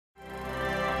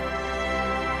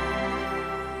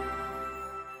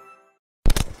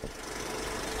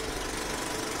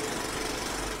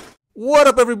What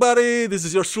up, everybody? This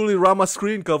is your truly Rama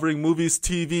screen covering movies,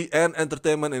 TV, and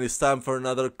entertainment, and it's time for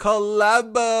another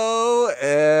collabo.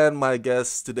 And my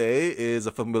guest today is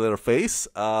a familiar face,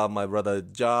 my brother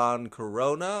John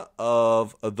Corona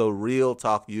of the Real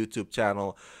Talk YouTube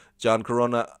channel. John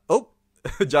Corona,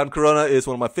 John Corona is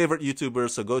one of my favorite YouTubers,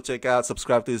 so go check out,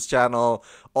 subscribe to his channel.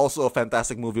 Also a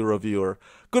fantastic movie reviewer.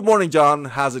 Good morning, John.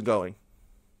 How's it going?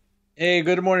 Hey,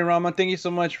 good morning, Rama. Thank you so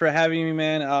much for having me,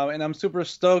 man. And I'm super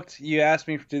stoked you asked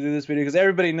me to do this video because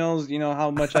everybody knows,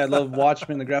 how much I love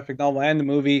Watchmen, the graphic novel, and the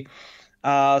movie.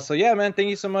 So yeah, man, thank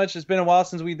you so much. It's been a while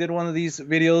since we did one of these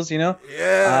videos,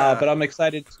 Yeah. But I'm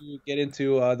excited to get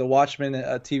into the Watchmen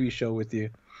TV show with you.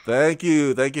 Thank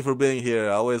you for being here.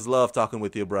 I always love talking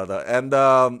with you, brother. And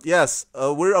yes,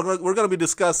 we're going to be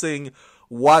discussing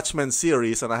Watchmen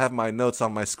series, and I have my notes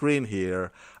on my screen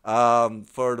here.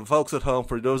 For the folks at home,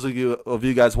 for those of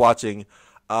you guys watching,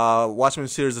 Watchmen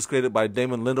series is created by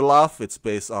Damon Lindelof. It's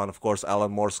based on, of course,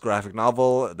 Alan Moore's graphic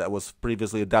novel that was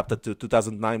previously adapted to a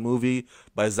 2009 movie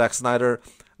by Zack Snyder.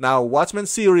 Now, Watchmen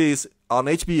series on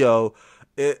HBO,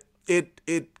 it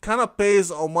kind of pays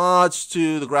homage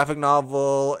to the graphic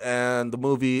novel and the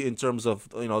movie in terms of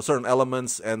certain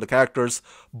elements and the characters,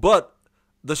 but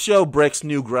the show breaks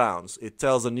new grounds. It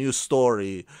tells a new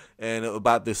story and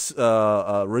about this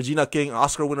Regina King,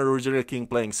 Oscar winner Regina King,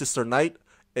 playing Sister Knight,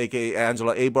 aka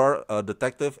Angela Abar, a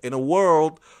detective, in a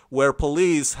world where the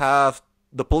police have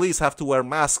to wear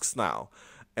masks now.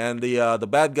 And the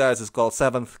bad guys is called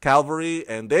Seventh Cavalry,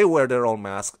 and they wear their own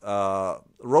mask,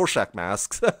 Rorschach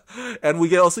masks. And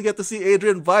we also get to see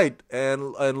Adrian Veidt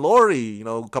and Laurie,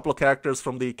 a couple of characters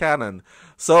from the canon.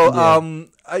 So Yeah.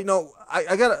 I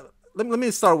gotta let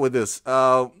me start with this.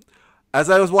 As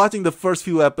I was watching the first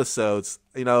few episodes,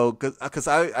 because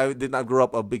I did not grow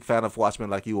up a big fan of Watchmen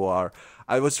like you are.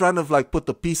 I was trying to put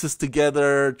the pieces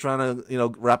together, trying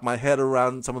to wrap my head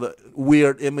around some of the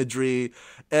weird imagery,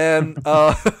 and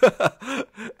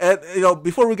and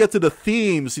before we get to the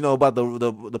themes, about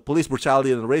the police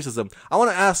brutality and racism, I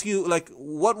want to ask you,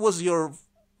 what was your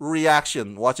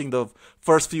reaction watching the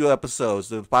first few episodes,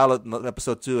 the pilot,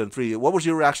 episode 2 and 3? What was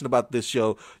your reaction about this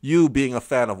show, you being a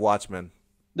fan of Watchmen?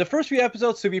 The first few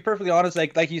episodes, to be perfectly honest,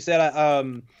 like you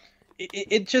said,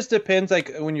 it just depends.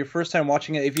 Like when you're first time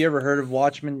watching it, if you ever heard of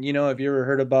Watchmen, if you ever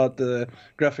heard about the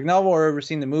graphic novel or ever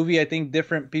seen the movie, I think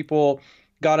different people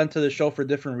got into the show for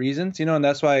different reasons, and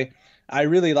that's why I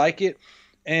really like it.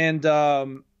 And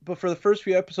but for the first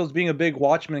few episodes, being a big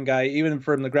Watchmen guy, even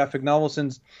from the graphic novel,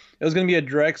 since it was going to be a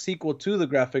direct sequel to the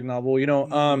graphic novel,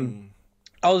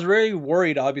 I was very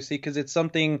worried, obviously, because it's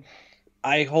something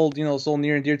I hold, so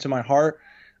near and dear to my heart.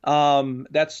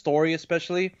 That story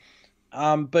especially.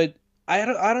 But I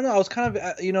don't know. I was kind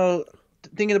of,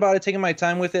 thinking about it, taking my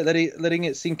time with it, letting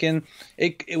it sink in.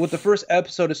 It with the first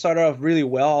episode, it started off really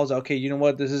well. I was like, okay, you know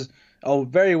what? This is a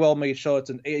very well made show.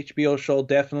 It's an HBO show,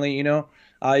 definitely.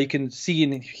 You can see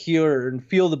and hear and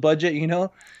feel the budget.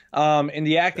 And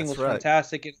the acting was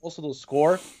fantastic, and also the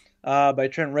score, by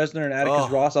Trent Reznor and Atticus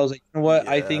Ross. I was like, you know what?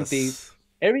 Yes. I think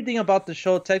everything about the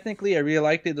show, technically, I really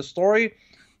liked it. The story,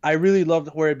 I really loved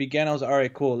where it began. I was like, all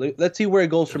right, cool. Let's see where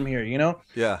it goes from here,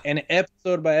 Yeah. And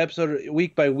episode by episode,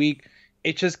 week by week,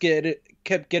 it just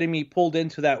kept getting me pulled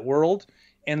into that world.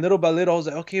 And little by little, I was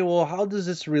like, okay, well, how does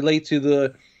this relate to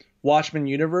the Watchmen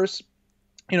universe?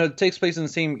 It takes place in the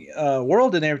same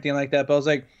world and everything like that. But I was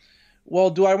like,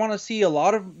 well, do I want to see a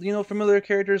lot of, familiar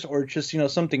characters or just,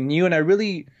 something new? And I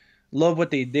really love what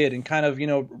they did and kind of,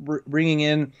 bringing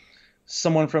in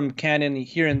someone from canon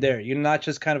here and there. You're not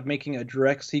just kind of making a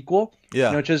direct sequel.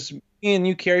 Yeah. Just being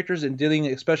new characters and dealing,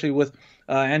 especially with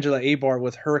Angela Abar,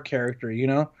 with her character.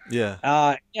 Yeah.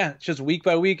 Yeah. Just week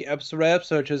by week, episode by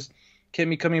episode, just kept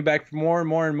me coming back for more and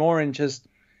more and more, and just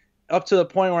up to the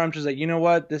point where I'm just like, you know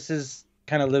what, this is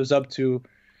kind of lives up to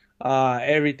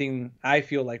everything I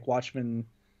feel like Watchmen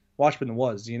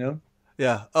was.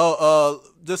 Yeah.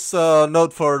 Just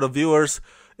note for the viewers.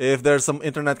 If there's some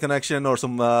internet connection or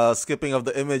some skipping of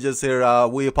the images here,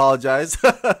 we apologize.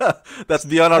 That's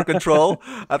beyond our control.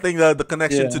 I think the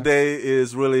connection today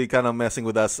is really kind of messing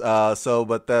with us.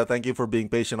 But thank you for being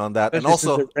patient on that. Especially and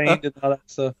also, since it rained and all that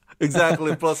stuff.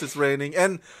 Exactly. Plus, it's raining,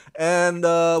 and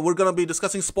we're gonna be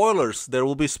discussing spoilers. There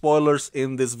will be spoilers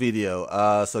in this video.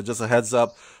 So just a heads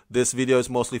up. This video is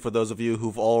mostly for those of you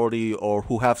who've already or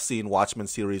who have seen Watchmen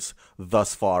series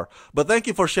thus far. But thank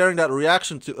you for sharing that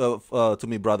reaction to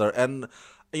me, brother. And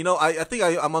I think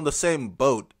I'm on the same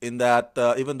boat in that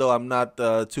even though I'm not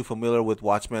too familiar with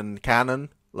Watchmen canon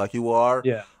like you are,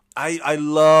 Yeah. I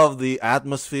love the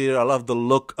atmosphere. I love the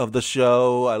look of the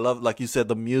show. I love, like you said,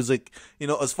 the music.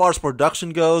 As far as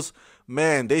production goes,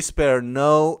 man, they spare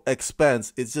no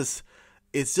expense. It's just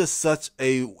such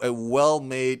a well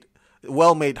made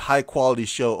high quality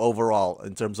show overall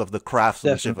in terms of the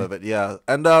craftsmanship Definitely. of it. Yeah.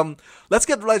 And let's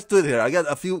get right to it here. I got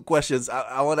a few questions.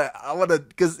 I wanna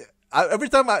because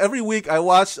every week I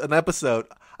watch an episode,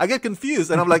 I get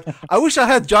confused and I'm like, I wish I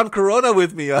had John Corona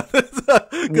with me Yeah.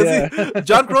 because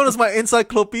John Corona is my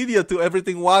encyclopedia to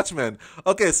everything Watchmen.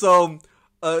 Okay, so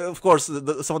of course,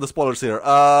 some of the spoilers here.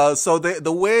 So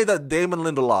the way that Damon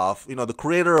Lindelof, the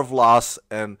creator of Lost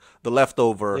and The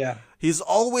Leftover, Yeah. he's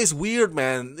always weird,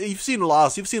 man. You've seen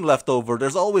Lost, you've seen Leftover.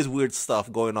 There's always weird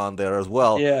stuff going on there as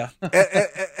well. Yeah.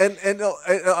 And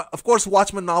of course,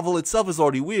 Watchmen novel itself is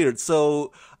already weird.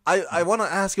 So I want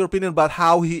to ask your opinion about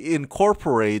how he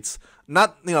incorporates.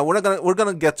 Not we're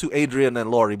gonna get to Adrian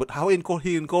and Laurie, but how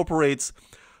he incorporates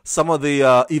some of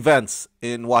the events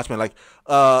in Watchmen. Like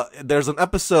there's an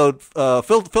episode,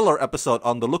 filler episode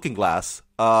on the Looking Glass.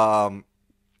 I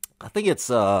think it's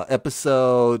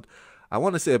episode. I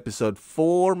want to say episode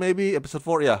 4, maybe episode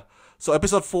 4. Yeah. So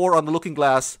episode 4 on the Looking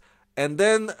Glass, and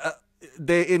then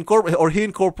he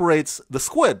incorporates the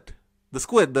squid,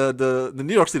 the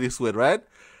New York City squid, right?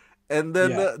 And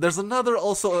then Yeah. there's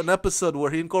also an episode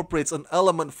where he incorporates an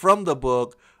element from the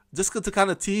book just to kind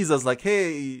of tease us, like,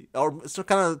 hey, or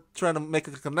kind of trying to make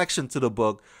a connection to the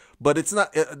book. But it's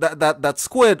not that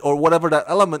squid or whatever that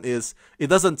element is. It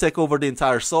doesn't take over the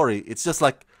entire story. It's just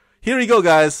like, here you go,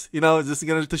 guys.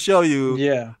 Just to show you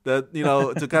Yeah. that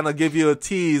to kind of give you a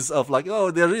tease of like,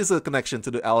 oh, there is a connection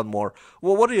to the Alan Moore.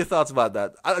 Well, what are your thoughts about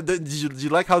that? Did you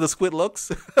like how the squid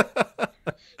looks?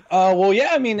 Well,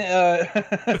 yeah, I mean,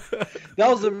 that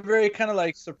was a very kind of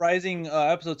like surprising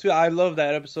episode too. I love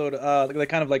that episode, the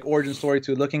kind of like origin story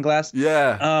to Looking Glass.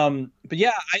 Yeah. But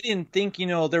yeah, I didn't think, they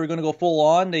were going to go full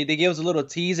on. They gave us a little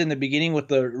tease in the beginning with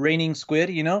the raining squid,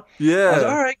 I was like,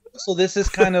 all right, so this is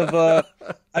kind of,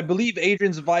 I believe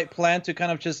Adrian's plan to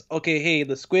kind of just, okay, hey,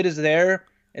 the squid is there.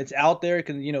 It's out there. It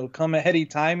can, come at any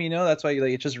time, that's why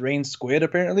it just rains squid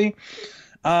apparently.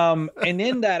 And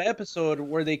in that episode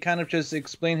where they kind of just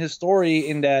explain his story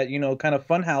in that, kind of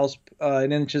funhouse,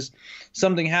 and then just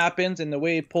something happens and the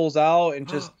way it pulls out and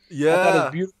just, Yeah. I thought it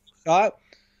was beautifully shot.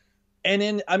 And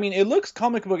then, I mean, it looks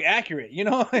comic book accurate, it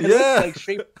Yeah. looks like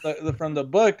straight from the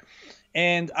book.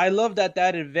 And I love that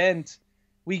event,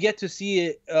 we get to see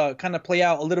it kind of play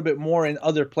out a little bit more in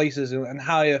other places and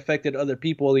how it affected other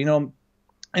people,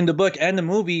 in the book and the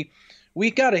movie. We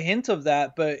got a hint of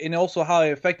that, and also how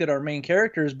it affected our main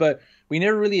characters, but we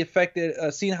never really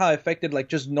seen how it affected like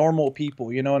just normal people,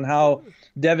 and how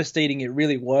devastating it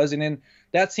really was. And then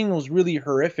that scene was really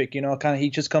horrific, kind of he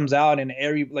just comes out and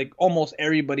almost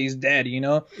everybody's dead,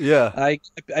 Yeah.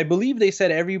 I believe they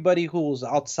said everybody who was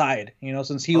outside,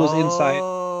 since he was inside,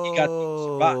 he got to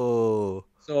survive. Oh.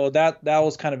 So that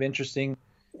was kind of interesting.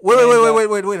 Wait.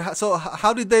 So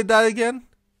how did they die again?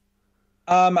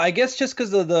 I guess just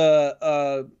because of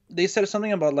they said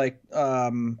something about like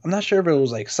I'm not sure if it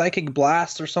was like psychic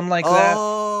blast or something like that.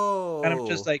 Oh. Kind of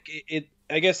just like it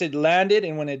I guess it landed,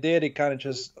 and when it did, it kind of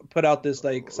just put out this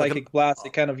like psychic blast.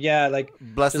 It kind of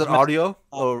blasted audio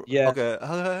or yeah.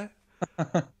 Okay.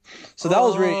 So that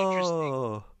was really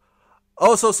interesting.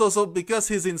 Oh, so because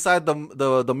he's inside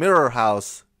the mirror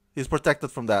house, he's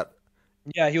protected from that.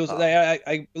 Yeah, he was.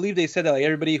 I believe they said that like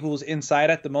everybody who was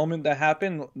inside at the moment that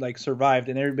happened like survived,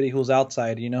 and everybody who was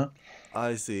outside,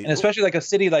 I see. And especially like a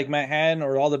city like Manhattan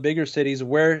or all the bigger cities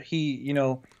where he,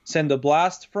 send the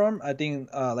blast from. I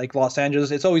think like Los Angeles,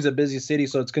 it's always a busy city,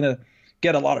 so it's gonna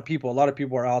get a lot of people. A lot of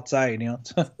people are outside,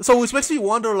 So which makes me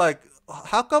wonder, like,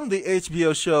 how come the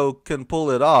HBO show can pull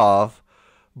it off,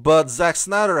 but Zack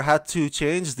Snyder had to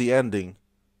change the ending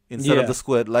instead of the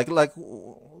squid? Like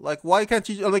why can't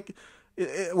you like?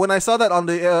 When I saw that on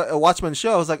the Watchmen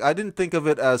show, I was like, I didn't think of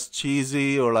it as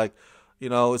cheesy or like,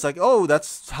 it's like, oh,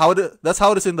 that's how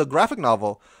it is in the graphic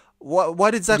novel.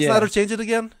 Why did Zack Snyder change it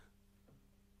again?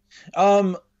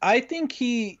 I think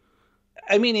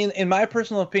in my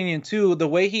personal opinion too, the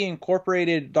way he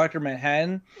incorporated Dr.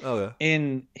 Manhattan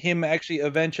in him actually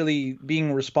eventually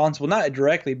being responsible, not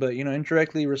directly, but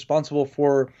indirectly responsible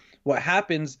for what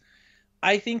happens,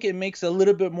 I think it makes a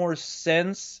little bit more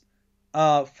sense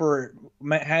for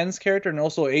Manhattan's character and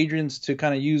also Adrian's to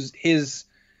kind of use his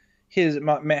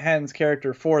Manhattan's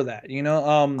character for that,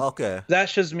 Okay.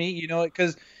 That's just me,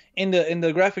 because in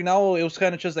the graphic novel it was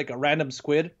kind of just like a random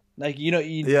squid, like you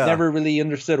never really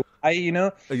understood why,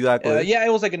 Exactly.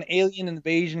 It was like an alien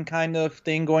invasion kind of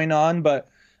thing going on, but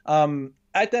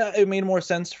I thought it made more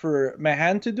sense for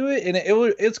Manhattan to do it, and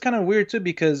it's kind of weird too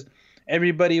because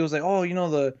everybody was like, oh,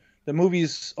 the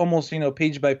movie's almost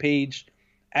page by page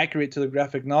accurate to the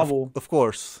graphic novel. Of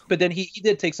course. But then he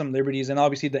did take some liberties, and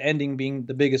obviously the ending being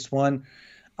the biggest one.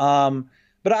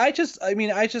 But I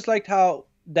just liked how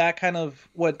that kind of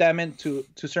what that meant to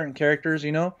certain characters,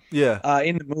 Yeah.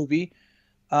 in the movie.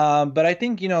 But I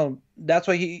think, that's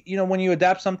why when you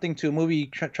adapt something to a movie, you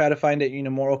try to find it,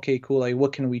 more, okay, cool. Like,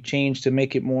 what can we change to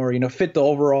make it more, fit the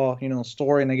overall,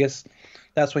 story. And I guess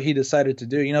that's what he decided to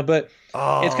do, but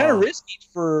it's kind of risky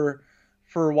for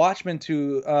Watchmen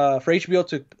for HBO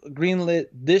to greenlit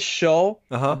this show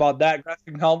about that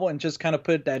graphic novel and just kind of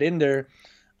put that in there.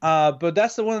 But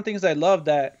that's one of the things I love,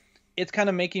 that it's kind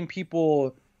of making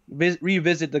people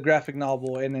revisit the graphic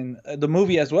novel and then the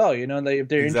movie as well. If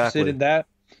they're interested in that,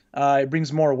 it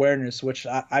brings more awareness, which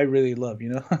I really love.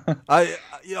 I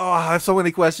have so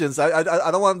many questions.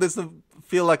 I don't want this to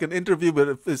feel like an interview,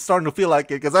 but it's starting to feel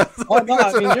like it because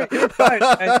you're fine.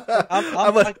 I'm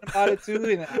talking about it too,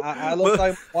 and I love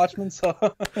talking about Watchmen. So,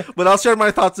 but I'll share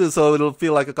my thoughts too, so it'll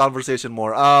feel like a conversation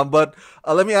more. But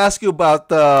let me ask you about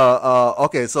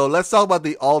okay, so let's talk about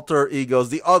the alter egos,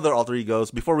 the other alter egos,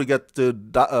 before we get to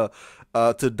dive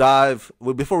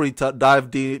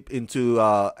deep into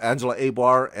Angela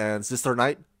Abar and Sister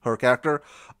Knight, her character.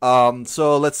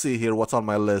 So let's see here. What's on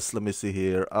my list? Let me see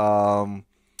here.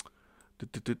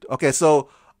 Okay, so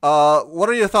what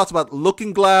are your thoughts about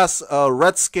Looking Glass,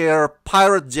 Red Scare,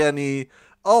 Pirate Jenny?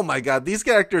 Oh my God, these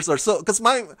characters are so. Because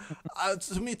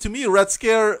to me, Red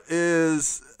Scare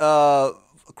is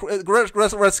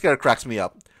Red Scare cracks me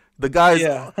up. The guy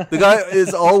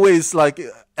is always like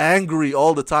angry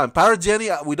all the time. Pirate Jenny,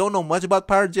 we don't know much about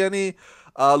Pirate Jenny.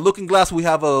 Looking Glass, we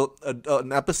have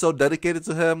an episode dedicated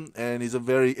to him, and he's a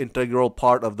very integral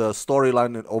part of the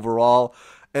storyline and overall.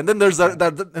 And then there's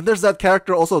that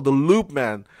character also, the Loop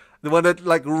Man, the one that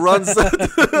like runs.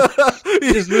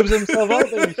 He just moves himself up.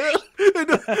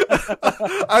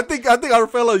 I think our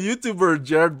fellow YouTuber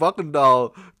Jared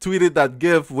Buckendall tweeted that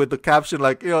GIF with the caption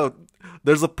like,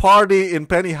 there's a party in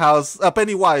Pennywise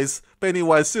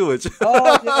sewage.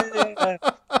 Oh yeah.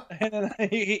 And then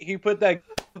he put that.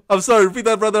 I'm sorry, repeat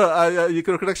that, brother. You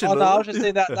could connection. Oh no, I was just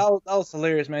saying that was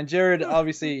hilarious, man. Jared,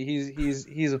 obviously,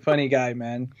 he's a funny guy,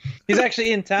 man. He's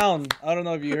actually in town. I don't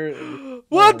know if you heard.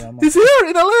 What? He's here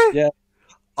in LA? Yeah.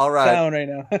 All right. Town right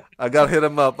now. I gotta hit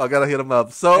him up.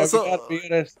 So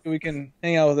we can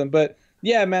hang out with him. But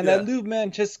yeah, man, that Lube man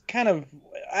just kind of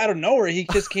out of nowhere, he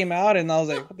just came out, and I was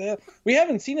like, what the hell? We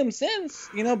haven't seen him since,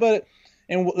 but.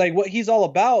 And like what he's all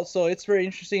about, so it's very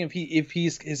interesting if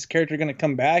his character going to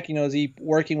come back. Is he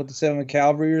working with the 7th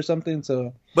Cavalry or something?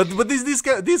 So, but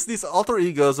these alter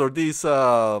egos or these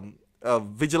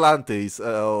vigilantes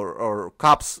or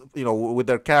cops, with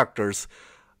their characters,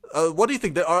 what do you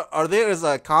think? Are they as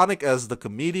iconic as the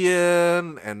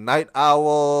Comedian and Night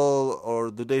Owl, or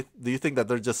do you think that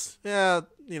they're just they're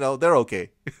okay?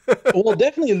 Well,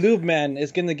 definitely Lube Man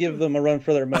is going to give them a run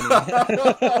for their money.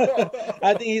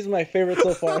 I think he's my favorite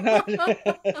so far.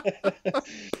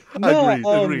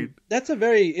 Agreed. That's a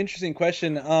very interesting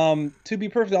question. To be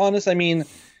perfectly honest, I mean,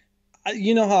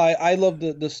 you know how I love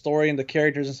the story and the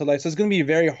characters and stuff like that, so it's going to be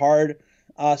very hard.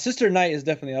 Sister Knight is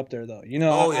definitely up there, though.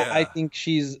 I think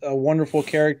she's a wonderful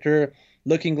character.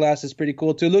 Looking Glass is pretty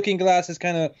cool, too. Looking Glass is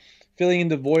kind of filling in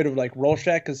the void of like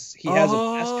Rorschach because he has a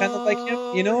mask kind of like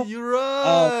him, You're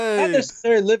right. Not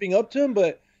necessarily living up to him,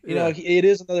 but it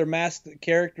is another masked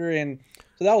character, and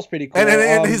so that was pretty cool.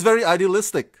 And he's very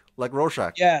idealistic, like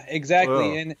Rorschach. Yeah,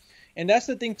 exactly. And that's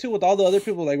the thing too with all the other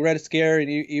people like Red Scare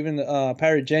and even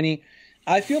Pirate Jenny.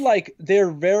 I feel like they're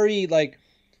very like.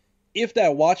 If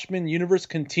that Watchmen universe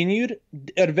continued,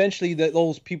 eventually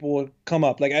those people would come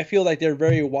up. Like I feel like they're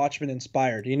very Watchmen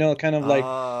inspired, kind of like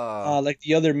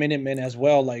the other Minutemen as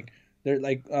well. Like they're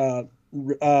like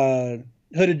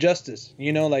Hooded Justice,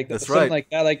 like that's something right. like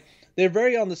that. Like they're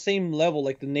very on the same level,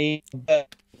 like the name,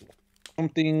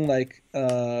 something like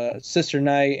Sister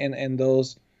Knight and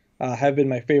those have been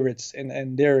my favorites, and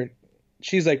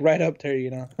she's like right up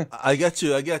there, I get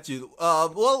you.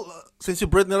 Well, since you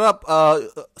brought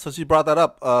that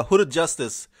up, Hooded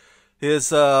Justice,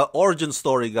 his origin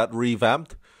story got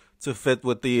revamped to fit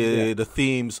with the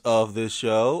themes of this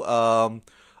show.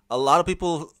 A lot of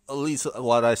people, at least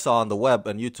what I saw on the web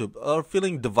and YouTube, are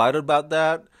feeling divided about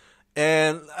that.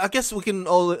 And I guess we can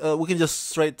just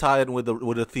straight tie in with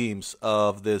the themes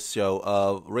of this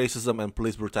show, racism and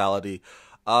police brutality.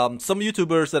 Some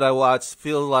YouTubers that I watch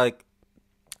feel like,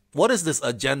 what is this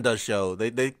agenda show?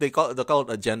 They call it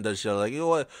agenda show. Like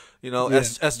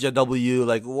SJW.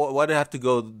 Like why do they have to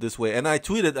go this way? And I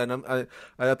tweeted, and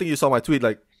I think you saw my tweet.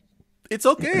 Like it's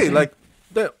okay. Like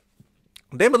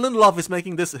Damon Lindelof is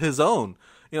making this his own.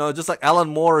 just like Alan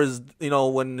Moore is,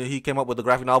 when he came up with the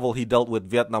graphic novel, he dealt with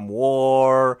Vietnam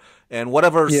War and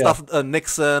whatever stuff,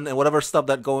 Nixon and whatever stuff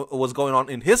that was going on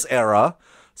in his era.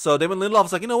 So Damon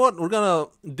Lindelof's like, you know what, we're gonna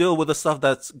deal with the stuff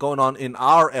that's going on in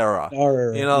our era.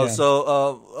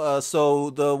 So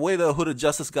the way the Hooded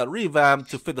Justice got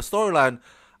revamped to fit the storyline,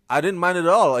 I didn't mind it at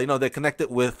all. They connected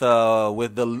with the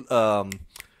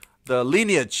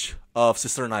lineage of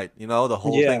Sister Knight. The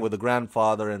whole thing with the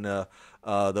grandfather and the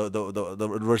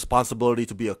responsibility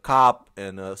to be a cop.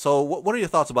 And so, what are your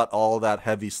thoughts about all that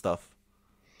heavy stuff?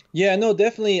 Yeah, no,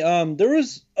 definitely. There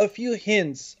was a few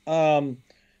hints.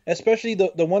 Especially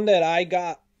the one that I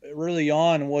got early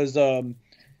on was I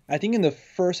think in the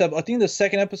the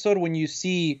second episode when you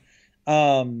see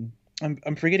I'm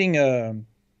forgetting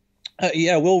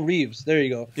Will Reeves, there you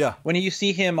go. Yeah, when you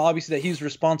see him, obviously that he's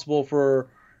responsible for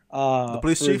the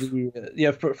police chief.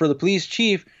 For the police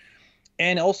chief,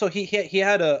 and also he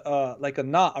had a like a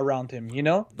knot around him,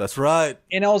 That's right.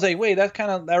 And I was like, wait, that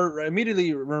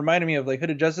immediately reminded me of like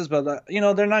Hooded Justice, but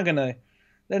they're not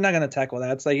gonna tackle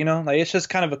that. It's like, it's just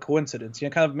kind of a coincidence,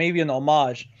 kind of maybe an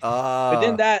homage. But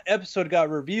then that episode got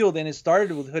revealed and it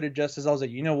started with Hooded Justice. I was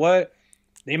like, you know what?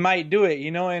 They might do it,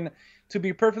 And to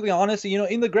be perfectly honest,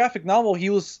 in the graphic novel, he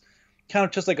was kind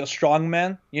of just like a strong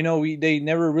man. They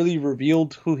never really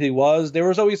revealed who he was. There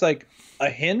was always like a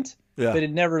hint, but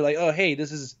it never like, oh, hey,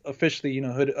 this is officially,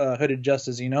 Hooded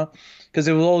Justice, because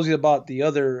it was always about the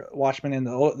other Watchmen and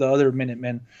the other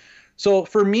Minutemen. So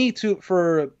for me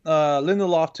for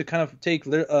Lindelof to kind of take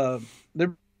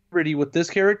liberty with this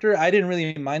character, I didn't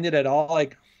really mind it at all.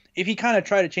 Like if he kind of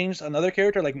tried to change another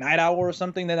character like Night Owl or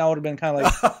something, then I would have been kind of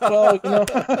like, well,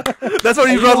 That's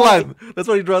where you draw the line. That's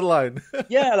where you draw the line.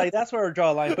 Yeah, like that's where I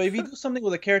draw the line. But if you do something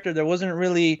with a character that wasn't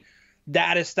really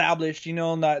that established,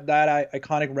 not that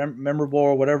iconic, memorable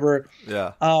or whatever.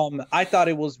 Yeah. I thought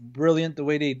it was brilliant the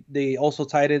way they also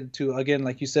tied it to, again,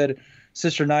 like you said,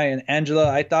 Sister Knight and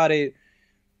Angela. I thought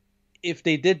if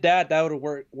they did that would have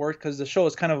worked because the show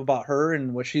is kind of about her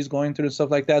and what she's going through and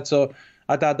stuff like that. So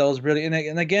I thought that was brilliant.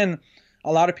 And again,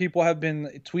 a lot of people have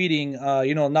been tweeting,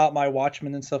 not my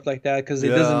Watchmen and stuff like that because it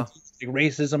doesn't like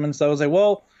racism and stuff. I was like,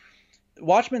 well,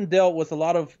 Watchmen dealt with a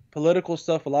lot of political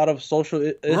stuff, a lot of social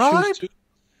issues too.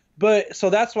 But so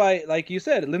that's why, like you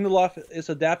said, Lindelof is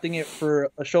adapting it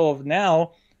for a show of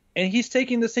now. And he's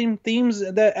taking the same themes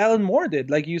that Alan Moore did.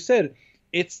 Like you said,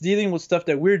 it's dealing with stuff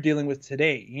that we're dealing with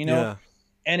today, Yeah.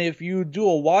 And if you do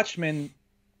a Watchmen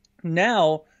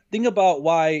now, think about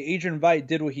why Adrian Veidt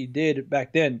did what he did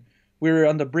back then. We were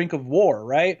on the brink of war,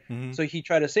 right? Mm-hmm. So he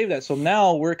tried to save that. So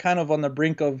now we're kind of on the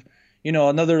brink of,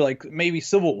 another like maybe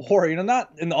civil war,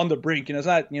 not on the brink. It's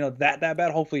not, that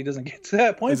bad. Hopefully it doesn't get to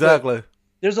that point. Exactly.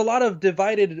 There's a lot of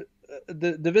divisiveness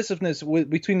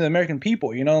between the American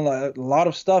people, a lot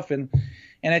of stuff, and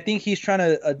I think he's trying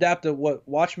to adapt to what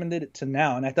Watchmen did to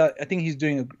now, and I think he's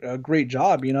doing a great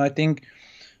job. I think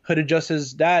Hooded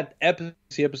Justice, that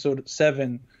episode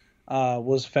 7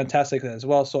 was fantastic as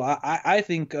well. So I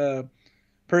think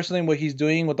personally what he's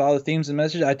doing with all the themes and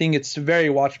messages, I think it's very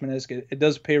Watchmen-esque. It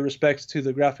does pay respects to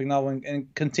the graphic novel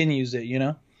and continues it.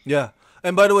 Yeah.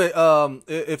 And by the way,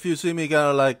 if you see me kind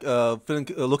of like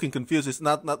looking confused, it's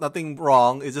nothing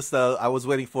wrong. It's just I was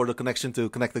waiting for the connection to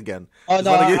connect again. Oh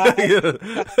no,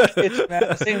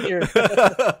 same here.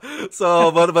 So,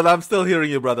 but I'm still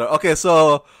hearing you, brother. Okay,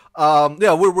 so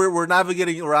we're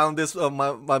navigating around this.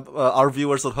 Our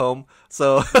viewers at home,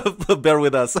 so bear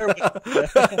with us.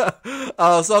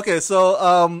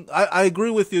 I agree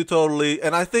with you totally,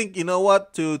 and I think you know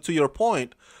what, to your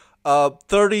point,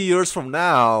 30 years from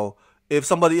now, if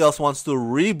somebody else wants to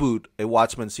reboot a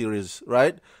Watchmen series,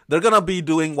 right, they're going to be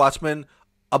doing Watchmen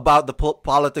about the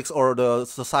politics or the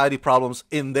society problems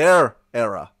in their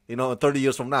era, 30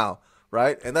 years from now,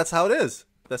 right? And that's how it is.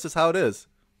 That's just how it is.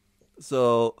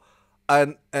 So,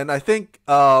 and I think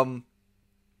one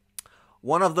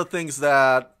of the things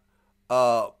that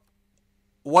I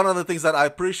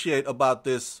appreciate about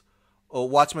this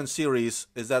Watchmen series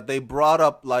is that they brought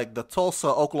up like the Tulsa,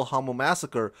 Oklahoma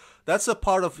massacre. That's a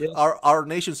part of our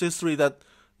nation's history that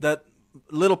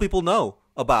little people know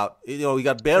about. He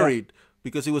got buried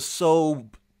because it was so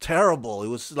terrible. It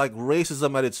was like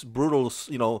racism at its brutal,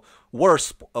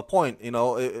 worst point.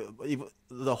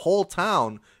 The whole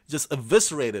town just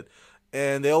eviscerated.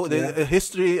 And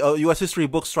U.S. history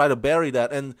books try to bury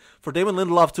that. And for Damon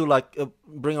Lindelof to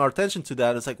bring our attention to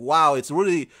that, it's like, wow, it's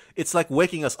like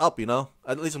waking us up,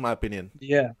 at least in my opinion.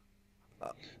 Yeah.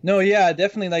 No, yeah,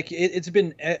 definitely. Like it's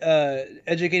been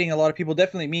educating a lot of people,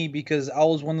 definitely me, because I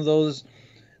was one of those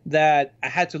that I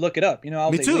had to look it up. I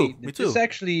was Me too. This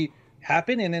actually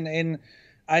happened, and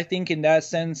I think in that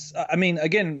sense, I mean,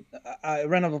 again, I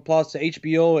round of applause to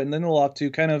HBO and Lindelof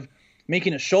to kind of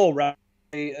making a show right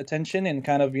attention and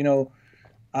kind of,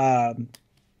 um,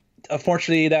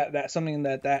 unfortunately that's something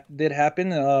that did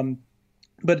happen.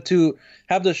 But to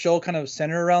have the show kind of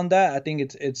center around that, I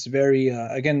think it's very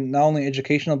again, not only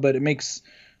educational, but it makes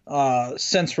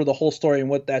sense for the whole story and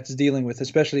what that's dealing with,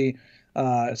 especially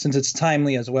since it's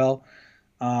timely as well.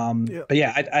 Yeah. But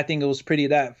yeah, I think it was pretty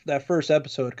that first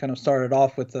episode kind of started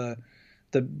off with the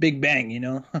big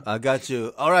bang. I got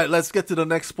you. All right, let's get to the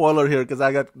next spoiler here because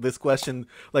I got this question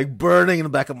like burning in the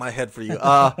back of my head for you.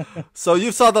 So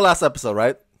you saw the last episode,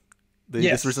 right?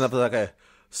 Yes. This recent episode. Okay.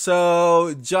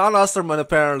 So John Osterman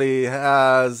apparently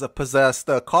has possessed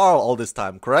Carl all this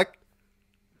time, correct?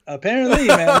 Apparently,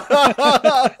 man.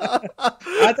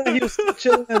 I thought he was still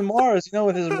chilling in Mars,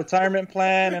 with his retirement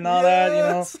plan and all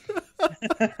Yes.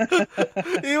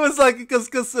 that. He was like, because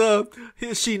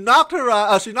she knocked her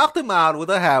out, she knocked him out with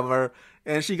a hammer,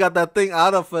 and she got that thing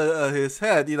out of his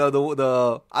head.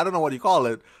 The I don't know what you call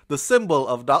it, the symbol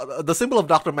of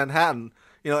Dr. Manhattan.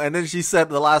 And then she said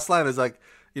the last line is like,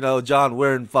 John,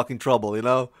 we're in fucking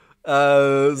trouble.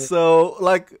 So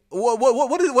like,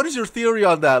 what is your theory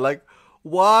on that? Like,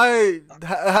 why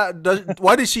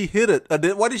did she hid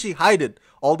it? Why did she hide it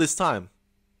all this time?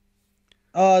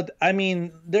 I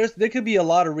mean, there could be a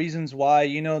lot of reasons why,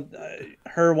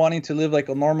 her wanting to live like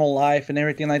a normal life and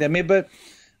everything like that. But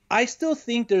I still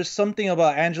think there's something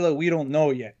about Angela we don't know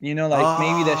yet. Maybe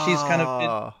that she's kind of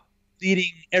been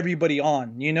leading everybody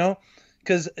on.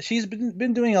 Because she's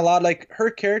been doing a lot. Like her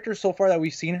character so far that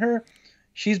we've seen her,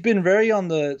 she's been very on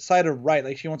the side of right.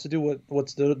 Like she wants to do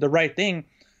what's the right thing.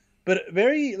 But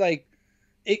very like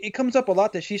it comes up a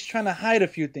lot that she's trying to hide a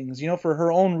few things, for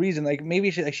her own reason. Like maybe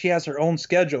she has her own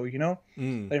schedule,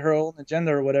 like her own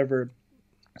agenda or whatever.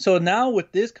 So now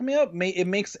with this coming up, it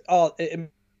makes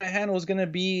Manhattan was going to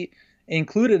be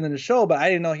included in the show, but I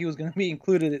didn't know he was going to be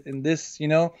included in this,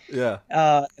 in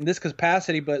this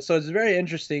capacity. But so it's very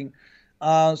interesting.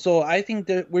 So I think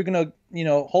that we're gonna,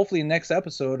 hopefully next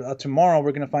episode tomorrow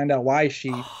we're gonna find out why she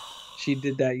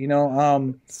did that,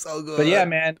 So good. But yeah,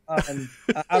 man,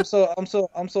 I'm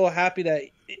so happy that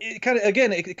it kind of,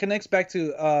 again, it connects back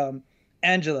to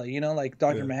Angela, like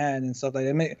Dr. Manhattan and stuff like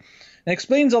that. It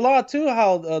explains a lot too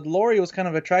how Lori was kind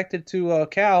of attracted to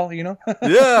Cal,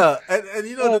 Yeah,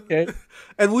 and okay.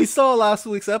 And we saw last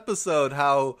week's episode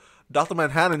how Dr.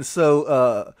 Manhattan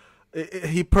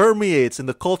he permeates in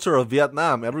the culture of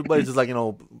Vietnam. Everybody's just like,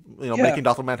 making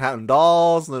Dr. Manhattan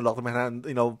dolls and Dr.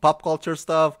 Manhattan, pop culture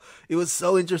stuff. It was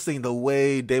so interesting the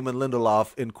way Damon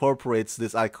Lindelof incorporates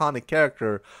this iconic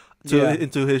character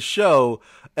into his show.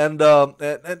 And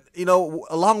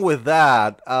along with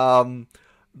that,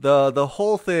 the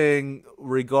whole thing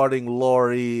regarding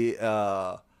regarding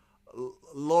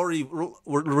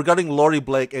Laurie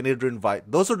Blake and Adrian Veidt.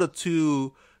 Those are the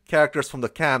two characters from the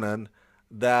canon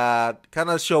that kind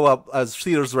of show up as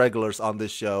series regulars on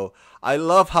this show. I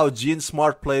love how Jean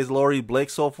Smart plays Laurie Blake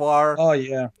so far. Oh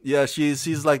yeah, yeah.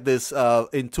 She's like this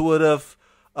intuitive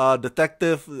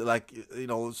detective. Like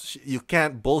you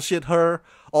can't bullshit her.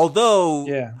 Although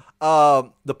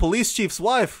the police chief's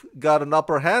wife got an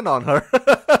upper hand on her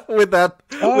with that.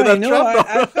 Oh,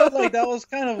 I felt like that was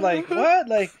kind of like what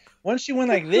like. Once she went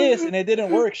like this and it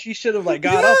didn't work, she should have like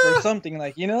got up or something,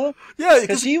 like, Yeah,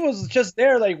 because she was just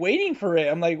there like waiting for it.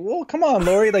 I'm like, well, come on,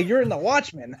 Lori, like you're in the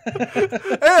Watchmen.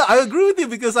 Yeah, I agree with you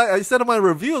because I said in my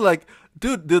review, like,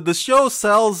 dude, the show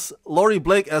sells Laurie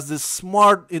Blake as this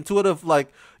smart, intuitive,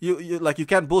 like you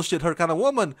can't bullshit her kind of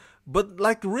woman, but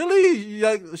like really,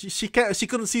 like she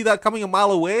couldn't see that coming a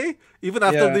mile away, even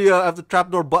after the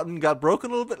trapdoor button got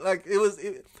broken a little bit. Like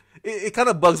it kind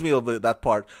of bugs me a little bit, that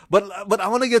part. But I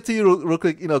want to get to you real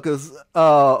quick, because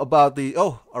about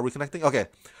are we connecting? Okay.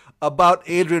 About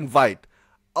Adrian Veidt.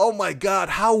 Oh my God,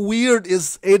 how weird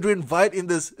is Adrian Veidt in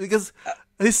this? Because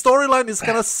his storyline is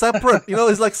kind of separate,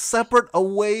 it's like separate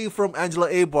away from Angela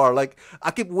Abar. Like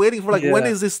I keep waiting for when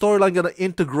is this storyline gonna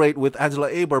integrate with Angela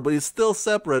Abar, but it's still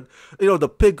separate. The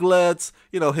piglets,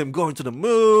 him going to the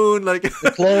moon, like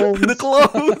the clones. The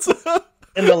clones.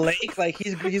 In the lake, like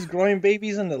he's growing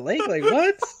babies in the lake, like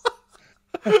what?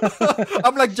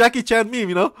 I'm like Jackie Chan meme,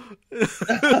 Yeah.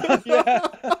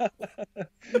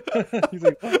 He's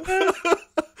like, what?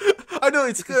 I know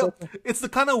it's good. It's the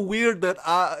kind of weird that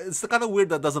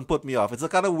doesn't put me off. It's the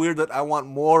kind of weird that I want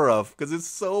more of because it's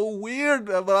so weird,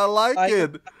 but I like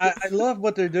it. I love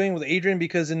what they're doing with Adrian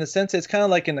because in a sense it's kind of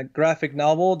like in a graphic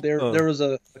novel. There was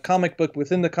a comic book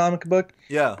within the comic book.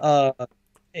 Yeah.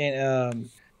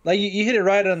 Like you hit it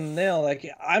right on the nail. Like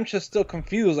I'm just still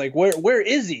confused. Like where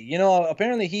is he?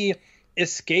 Apparently he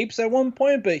escapes at one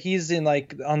point, but he's in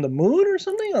like on the moon or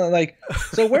something. Like,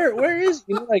 so where is,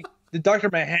 you know, like did Doctor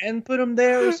Manhattan put him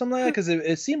there or something like that? Because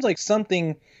it seems like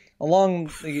something along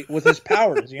with his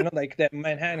powers, you know, like that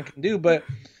Manhattan can do. But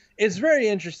it's very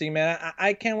interesting, man.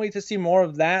 I can't wait to see more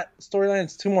of that storyline.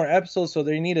 It's 2 more episodes, so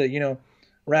they need to, you know,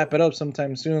 wrap it up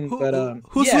sometime soon. But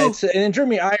and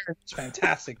Jeremy Irons is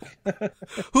fantastic.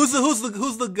 who's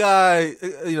the guy?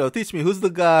 You know, teach me, who's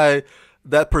the guy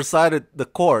that presided the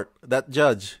court? That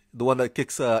judge, the one that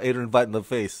kicks Adrian Veidt in the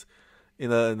face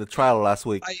in the trial last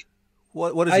week.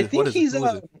 What is I it? think he's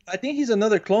I think he's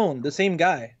another clone, the same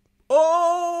guy.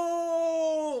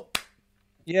 Oh,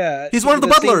 yeah, he's one of the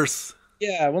butlers.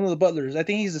 Yeah, one of the butlers. I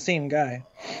think he's the same guy.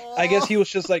 I guess he was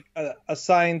just like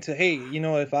assigned to, hey, you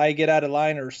know, if I get out of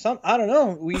line or something, I don't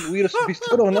know. We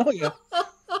still don't know yet.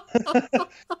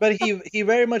 But he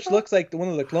very much looks like one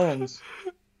of the clones.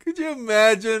 Could you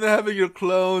imagine having your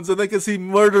clones, and then because he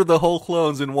murdered the whole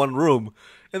clones in one room,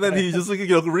 and then he just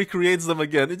recreates them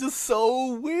again? It's just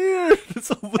so weird. It's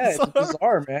so bizarre. Yeah, it's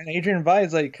bizarre, man. Adrian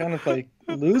Veidt like kind of like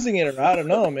losing it, or I don't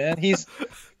know, man.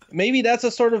 Maybe that's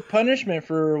a sort of punishment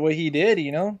for what he did,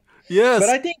 you know? Yes. But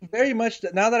I think very much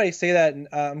now that I say that,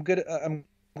 I'm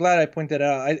glad I pointed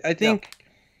out. I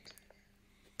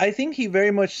think he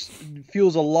very much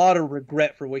feels a lot of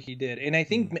regret for what he did, and I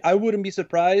think I wouldn't be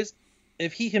surprised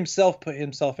if he himself put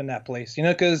himself in that place, you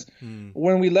know? Because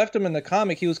when we left him in the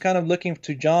comic, he was kind of looking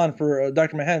to John for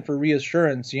Dr. Manhattan for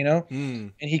reassurance, you know?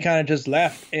 And he kind of just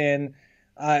left, and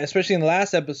especially in the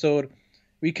last episode,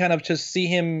 we kind of just see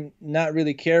him not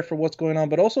really care for what's going on,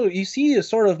 but also you see a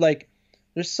sort of like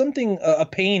there's something a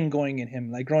pain going in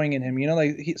him, like growing in him, you know,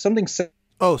 like something.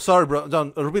 Oh, sorry, bro,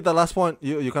 John. Repeat that last point.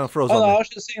 You kind of froze. Oh, no, I was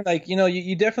just saying, like, you know,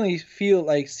 you definitely feel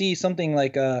like see something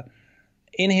like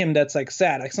in him that's like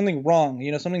sad, like something wrong,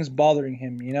 you know, something's bothering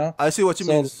him, you know. I see what you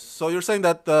mean. So you're saying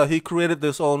that he created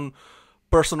this own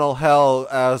personal hell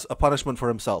as a punishment for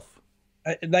himself.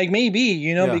 Like maybe,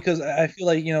 you know, because I feel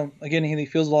like, you know, again, he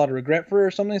feels a lot of regret for it or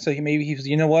something. So he's,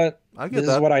 you know what, this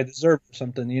is what I deserve or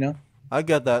something, you know. I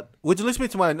get that. Which leads me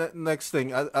to my next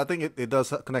thing. I think it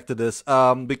does connect to this.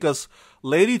 Because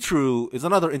Lady True is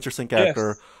another interesting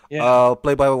character. Yes. Yeah.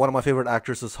 Played by one of my favorite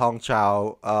actresses, Hong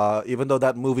Chow. Even though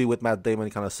that movie with Matt Damon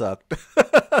kind of sucked.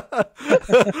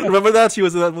 Remember that? She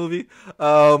was in that movie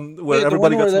where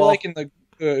everybody got small. Like in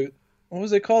the what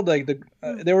was it called? Like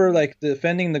they were like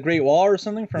defending the Great Wall or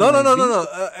something. From No.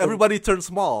 Everybody turned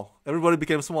small. Everybody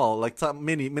became small, like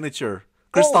miniature.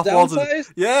 Christoph Waltz.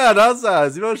 Yeah,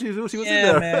 downsized. You know, she was in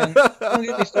there. Man. Don't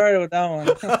get me started with that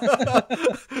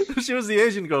one. She was the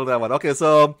Asian girl in that one. Okay,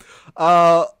 so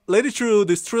Lady True,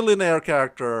 this trillionaire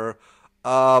character,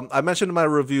 I mentioned in my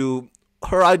review,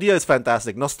 her idea is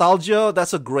fantastic. Nostalgia,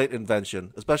 that's a great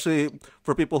invention, especially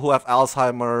for people who have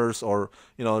Alzheimer's or,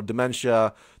 you know,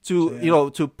 dementia, to you know,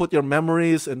 to put your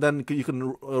memories and then you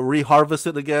can reharvest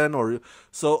it again. Or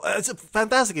so it's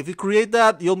fantastic. If you create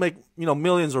that, you'll make, you know,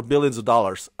 millions or billions of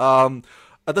dollars.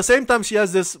 At the same time, she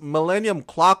has this millennium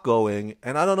clock going,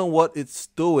 and I don't know what it's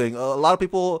doing. A lot of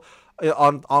people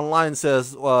online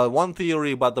says one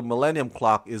theory about the millennium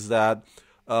clock is that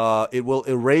it will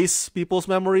erase people's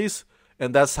memories.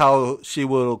 And that's how she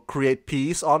will create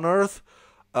peace on Earth.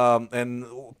 And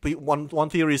one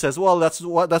theory says, well,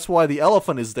 that's why the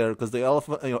elephant is there, because the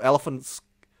elephants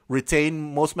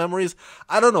retain most memories.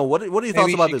 I don't know. What are your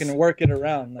thoughts about this? Maybe she can work it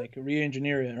around, like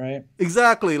re-engineer it, right?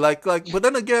 Exactly. Like. But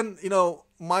then again, you know,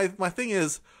 my thing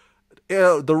is,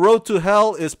 the road to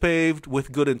hell is paved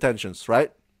with good intentions,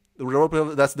 right? The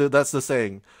road, that's the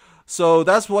saying. So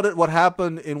that's what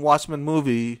happened in Watchmen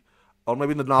movie. Or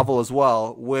maybe in the novel as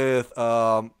well, with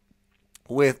Adrian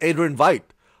Veidt,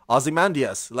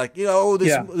 Ozymandias. Like, you know,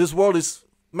 this world is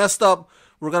messed up.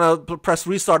 We're gonna press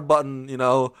restart button, you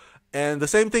know. And the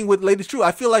same thing with Lady True.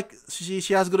 I feel like she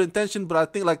has good intention, but I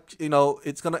think, like, you know,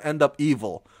 it's gonna end up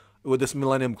evil with this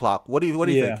Millennium Clock. What do you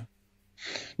think?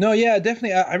 No, yeah,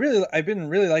 definitely. I've been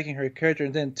really liking her character,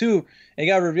 and then too, it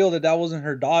got revealed that wasn't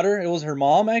her daughter; it was her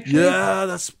mom, actually. Yeah,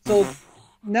 that's so.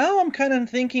 Now I'm kind of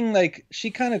thinking, like,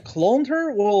 she kind of cloned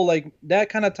her. Well, like, that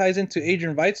kind of ties into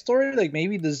Adrian Veidt's story. Like,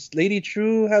 maybe does Lady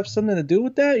True have something to do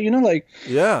with that? You know, like,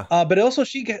 yeah. But also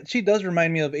she does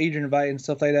remind me of Adrian Veidt and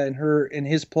stuff like that. And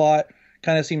his plot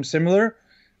kind of seems similar.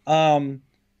 But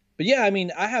yeah, I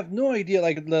mean, I have no idea.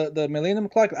 Like the Millennium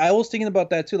Clock, I was thinking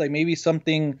about that too. Like maybe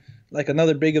something like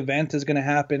another big event is gonna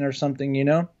happen or something. You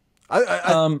know.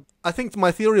 I think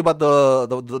my theory about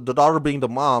the daughter being the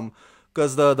mom.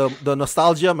 Because the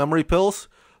nostalgia memory pills,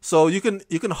 so you can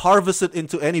harvest it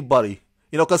into anybody,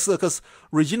 you know. Because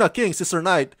Regina King, Sister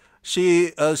Night,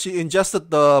 she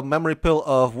ingested the memory pill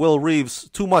of Will Reeves,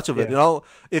 too much of it. Yeah. You know,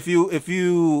 if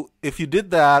you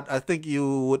did that, I think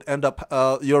you would end up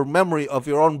your memory of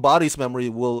your own body's memory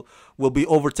will be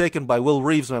overtaken by Will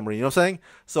Reeves' memory. You know what I'm saying?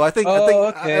 So Oh,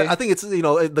 okay. I think it's, you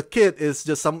know, the kid is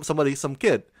just some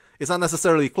kid. It's not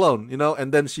necessarily a clone, you know.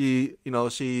 And then she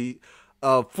fully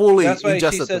That's why she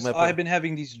ingested the says, "Oh, I've memory. been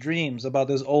having these dreams about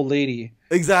this old lady." So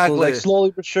like Exactly.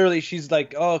 slowly but surely, she's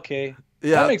like, "Oh, okay, that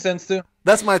Yeah. makes sense too."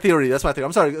 That's my theory. That's my theory.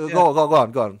 I'm sorry. Yeah. Go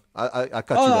on. Go on. I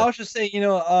cut Oh you no, I there. was just saying,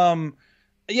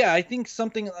 yeah, I think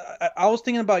something. I was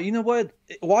thinking about, you know what,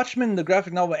 Watchmen, the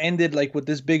graphic novel ended like with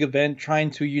this big event trying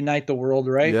to unite the world,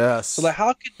 right? So Yes. like,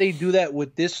 how could they do that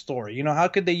with this story? You know, how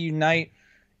could they unite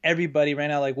everybody right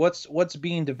now? Like, what's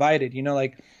being divided? You know,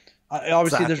 like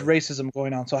obviously there's Exactly. racism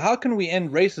going on. So how can we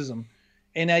end racism?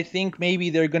 And I think maybe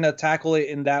they're gonna tackle it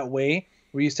in that way,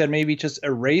 where you said maybe just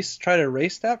try to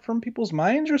erase that from people's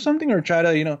minds or something, or try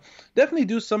to, definitely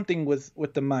do something with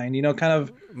the mind, kind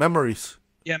of, Memories.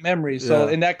 yeah, memories. So,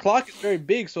 Yeah. and that clock is very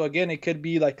big. So again, it could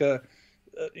be like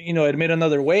admit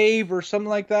another wave or something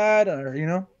like that, or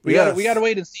we gotta Yes.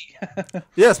 wait and see.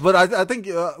 Yes, but I think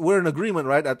we're in agreement,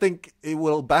 right? I think it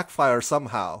will backfire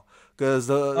somehow because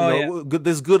Oh yeah,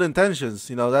 there's good intentions,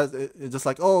 you know, that it's just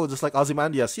like, oh, just like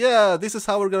Ozymandias, yeah, this is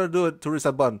how we're gonna do it to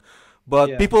reset button, but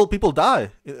yeah, people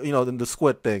die, you know, in the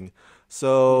squid thing. yeah,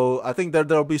 So I think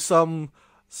there'll be some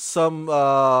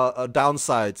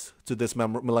downsides to this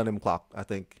Millennium Clock, I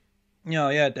think.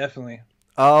 yeah, definitely.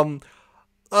 Um,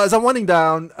 as I'm winding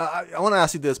down, I want to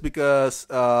ask you this because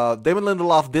Damon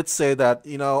Lindelof did say that,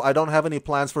 you know, I don't have any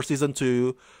plans for season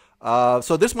two.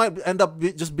 So this might end up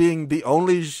just being the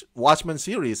only Watchmen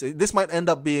series. This might end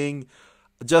up being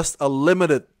just a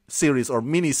limited series or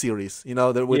mini series. You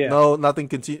know, there with Yeah. nothing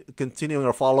continuing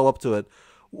or follow up to it.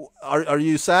 Are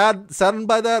you saddened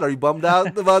by that? Are you bummed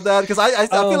out about that? Because Um.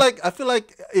 I feel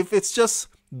like if it's just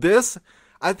this,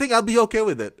 I think I'll be okay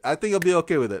with it. I think I'll be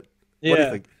okay with it. What do you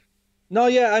Yeah. think? No.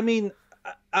 Yeah. I mean,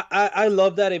 I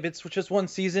love that if it's just one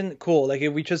season, cool. Like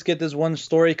if we just get this one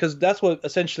story, because that's what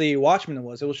essentially Watchmen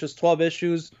was. It was just 12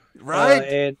 issues, Right?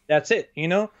 and that's it.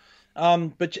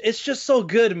 But it's just so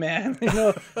good, man.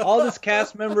 All this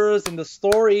cast members and the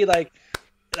story, like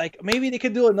maybe they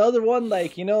could do another one,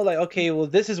 like okay, well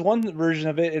this is one version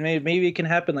of it, and maybe it can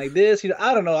happen like this.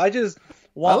 I don't know. I just I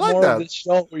want like more of that. this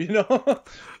show.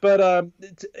 But I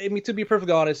mean, to be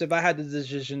perfectly honest, if I had the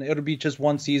decision, it would be just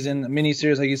one season, a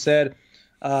miniseries, like you said.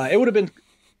 It would have been,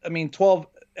 I mean, 12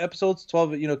 episodes,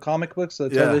 12 comic books,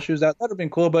 12 Yeah. issues. That would have been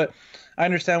cool. But I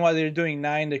understand why they're doing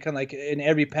 9. They kind of like in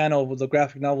every panel with the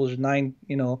graphic novels, there's 9,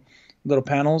 little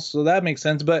panels, so that makes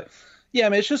sense. But yeah, I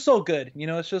mean, it's just so good.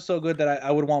 It's just so good that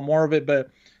I would want more of it. But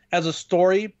as a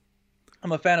story,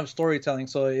 I'm a fan of storytelling.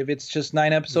 So if it's just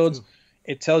 9 Me episodes, too.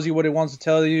 it tells you what it wants to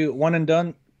tell you, one and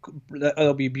done.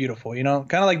 It'll be beautiful. Kind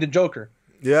of like the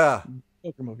Yeah.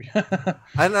 Joker movie. And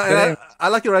But anyway, I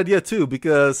like your idea too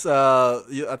because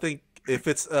I think if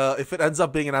it ends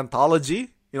up being an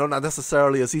anthology, you know, not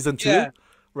necessarily a season yeah, two,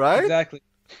 right? exactly.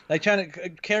 Like trying to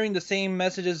carrying the same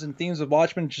messages and themes of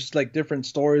Watchmen, just like different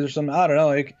stories or something. I don't know.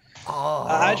 Like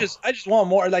I Oh, just want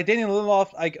more. Like Daniel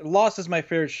Lindelof, like Lost is my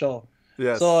favorite show. So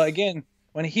yes. again,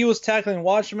 when he was tackling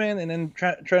Watchmen and then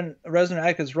Trent Reznor,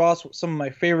 Atticus Ross, some of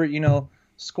my favorite,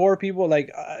 score people,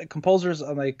 like composers,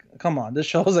 I'm like, come on, this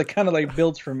show is like kind of like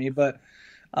built for me. But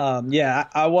yeah,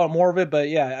 I want more of it. But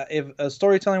yeah, if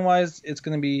storytelling wise, it's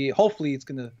gonna be, hopefully it's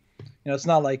gonna, it's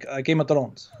not like Game of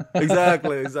Thrones.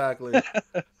 Exactly, exactly.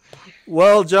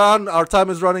 Well, John, our time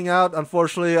is running out.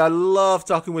 Unfortunately, I love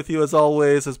talking with you as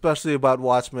always, especially about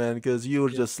Watchmen, because you're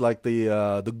Yeah. just like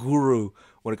the guru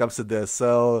when it comes to this.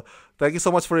 So, thank you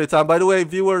so much for your time. By the way,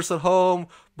 viewers at home,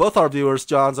 both our viewers,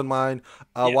 John's and mine,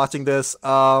 watching Yes. this,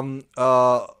 go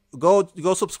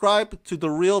subscribe to the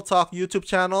Real Talk YouTube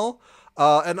channel.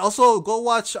 And also go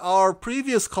watch our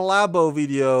previous collabo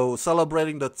video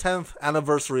celebrating the 10th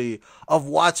anniversary of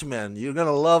Watchmen. You're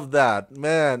gonna love that,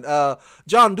 man.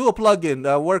 John, do a plug-in.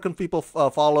 Where can people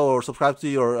follow or subscribe to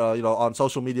you, or on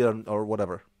social media or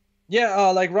whatever? Yeah,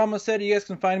 like Rama said, you guys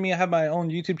can find me. I have my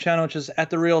own YouTube channel, which is at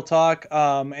the Real Talk,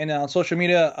 and on social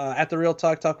media, at the Real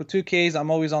Talk, talk with 2Ks. I'm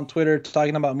always on Twitter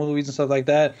talking about movies and stuff like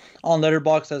that, on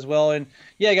Letterboxd as well. And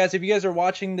yeah, guys, if you guys are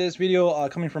watching this video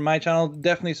coming from my channel,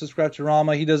 definitely subscribe to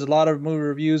Rama. He does a lot of movie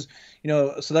reviews,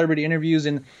 celebrity interviews,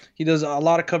 and he does a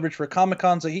lot of coverage for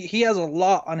Comic-Con. So he has a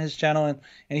lot on his channel, and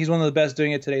he's one of the best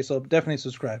doing it today. So definitely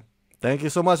subscribe. Thank you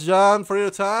so much, John, for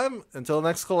your time. Until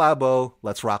next collabo,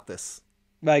 let's rock this.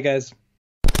 Bye, guys.